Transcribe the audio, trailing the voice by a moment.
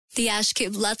The Ash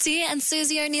Kip Lutzi and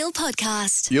Susie O'Neill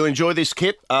podcast. You'll enjoy this,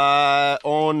 Kip.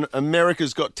 On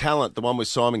America's Got Talent, the one with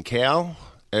Simon Cowell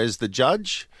as the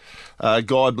judge.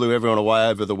 Guy blew everyone away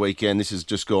over the weekend. This has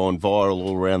just gone viral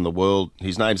all around the world.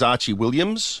 His name's Archie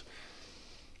Williams.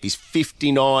 He's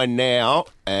 59 now,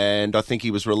 and I think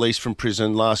he was released from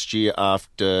prison last year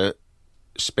after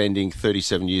spending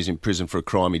 37 years in prison for a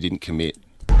crime he didn't commit.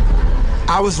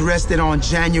 I was arrested on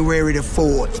January the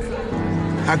 4th.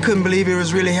 I couldn't believe it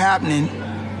was really happening.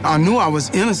 I knew I was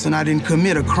innocent. I didn't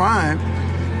commit a crime.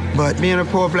 But being a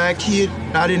poor black kid,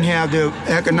 I didn't have the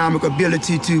economic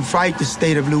ability to fight the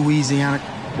state of Louisiana.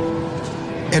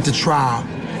 At the trial,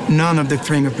 none of the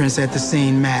fingerprints at the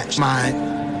scene matched mine.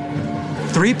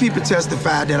 3 people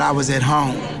testified that I was at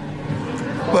home,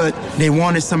 but they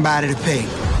wanted somebody to pay.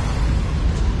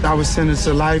 I was sentenced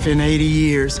to life in 80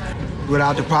 years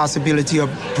without the possibility of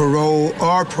parole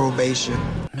or probation.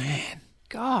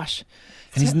 Gosh.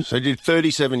 So he did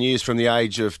 37 years from the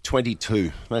age of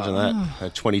 22. Imagine that,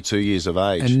 at 22 years of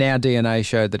age. And now DNA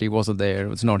showed that he wasn't there. It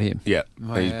was not him. Yeah,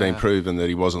 he's been proven that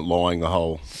he wasn't lying the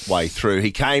whole way through.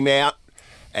 He came out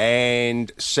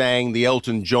and sang the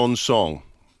Elton John song,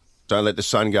 Don't Let the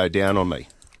Sun Go Down on Me.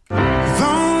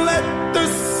 Don't let the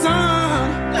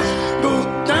sun go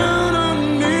down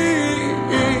on me.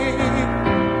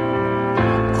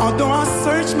 Although I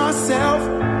search myself,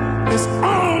 there's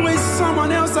always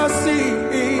someone else I see.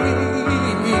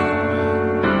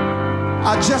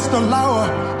 I just allow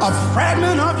a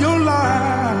fragment of your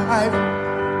life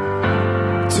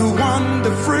to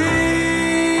wander free.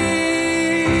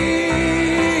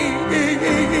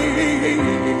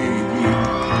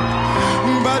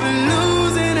 But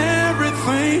losing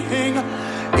everything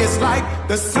is like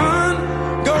the sun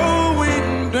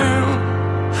going down.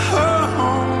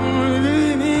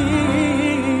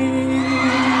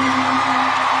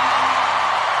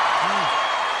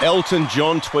 Elton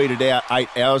John tweeted out 8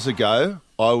 hours ago,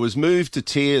 I was moved to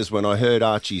tears when I heard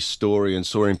Archie's story and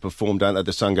saw him perform Don't Let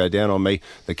the Sun Go Down on Me.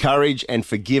 The courage and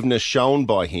forgiveness shown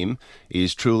by him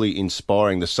is truly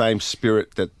inspiring. The same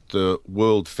spirit that the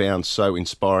world found so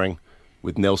inspiring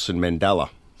with Nelson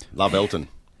Mandela. Love Elton.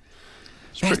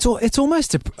 It's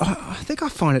almost. I think I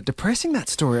find it depressing, that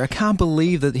story. I can't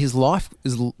believe that his life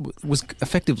was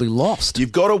effectively lost.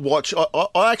 You've got to watch.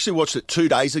 I actually watched it 2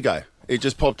 days ago. It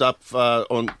just popped up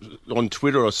on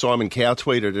Twitter, or Simon Cowell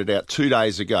tweeted it out 2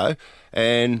 days ago.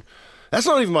 And that's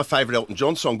not even my favourite Elton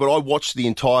John song, but I watched the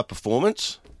entire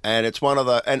performance, and it's one of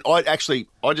the... And I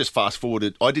just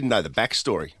fast-forwarded. I didn't know the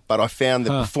backstory, but I found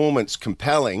the performance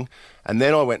compelling, and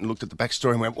then I went and looked at the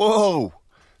backstory and went, whoa,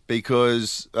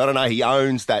 because, I don't know, he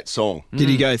owns that song. Did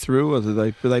he go through, or do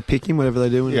they pick him, whatever they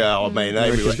do? Yeah, I mean,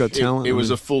 America's Got Talent. It was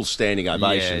a full standing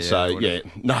ovation.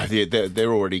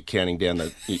 They're already counting down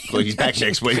he's back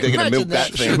next week. They're going to milk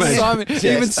that thing.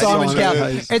 Simon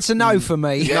Cowell, it's a no for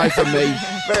me. No for me.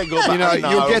 Very good.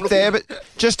 You'll get there, but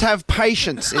just have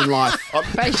patience in life.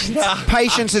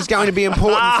 Patience is going to be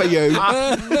important for you.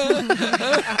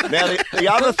 Now, the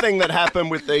other thing that happened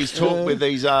with these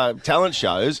talent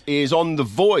shows is on The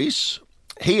Voice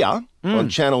here on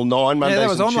Channel 9,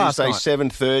 Mondays and Tuesdays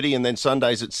 7:30, and then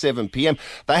Sundays at 7 p.m.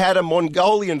 They had a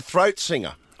Mongolian throat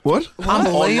singer. What?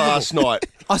 Unbelievable. On last night.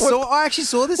 I actually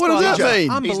saw this. What guy. does that mean?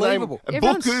 Unbelievable.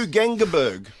 Buku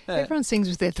Gengerberg. Everyone sings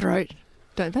with their throat,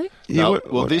 don't they? No,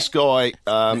 well, this guy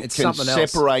can something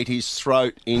else. separate his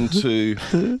throat into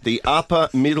the upper,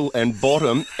 middle, and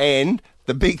bottom, and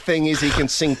the big thing is he can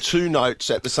sing 2 notes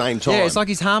at the same time. Yeah, it's like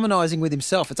he's harmonising with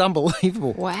himself. It's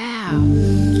unbelievable. Wow.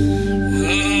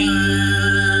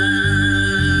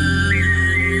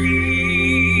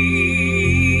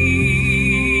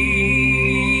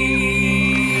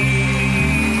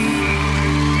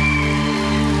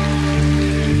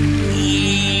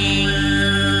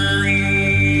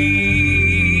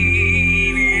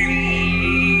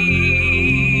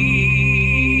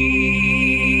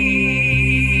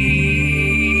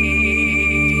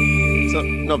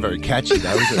 Not very catchy,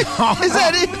 though, is it? Is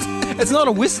that it? It's not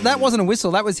a whistle. That wasn't a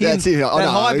whistle. That was him. That's it. That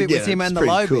high bit was him and the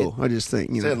low cool. bit. I just think,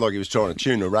 Sounded like he was trying to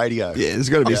tune the radio. Yeah, there's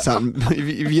got to be something.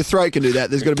 If your throat can do that,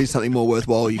 there's got to be something more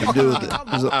worthwhile you can do with it.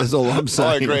 That's all I'm saying.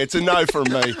 I agree. It's a no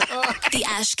from me. The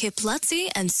Ash Kip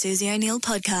Lutzi and Susie O'Neill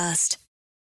podcast.